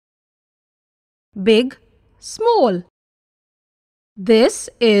big, small. This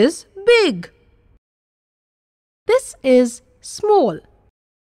is big. This is small.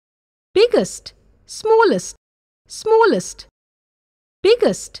 Biggest, smallest, smallest,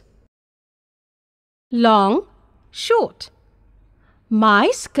 biggest. Long, short.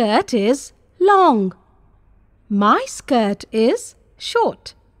 My skirt is long. My skirt is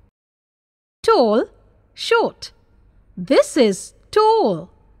short. Tall, short. This is tall.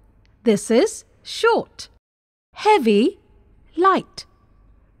 This is short. Heavy, light.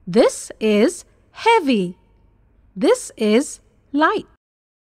 This is heavy. This is light.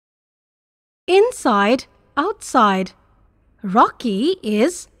 Inside, outside. Rocky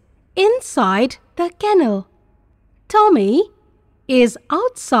is inside the kennel. Tommy is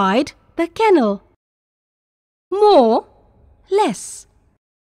outside the kennel. More, less.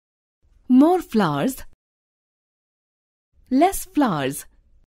 More flowers, less flowers.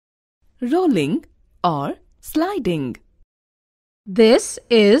 Rolling or sliding. This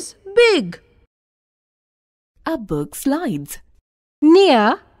is big. A book slides.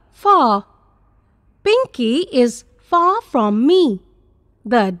 Near, far. Pinky is far from me.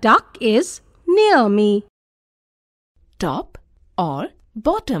 The duck is near me. Top or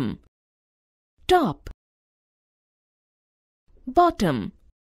bottom. Top. Bottom.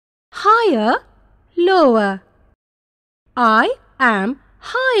 Higher, lower. I am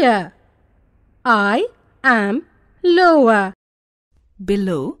higher. I am lower.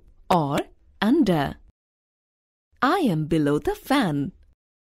 Below or under. I am below the fan.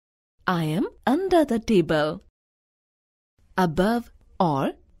 I am under the table. Above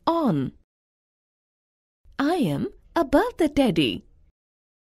or on. I am above the teddy.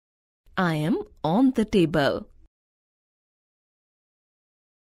 I am on the table.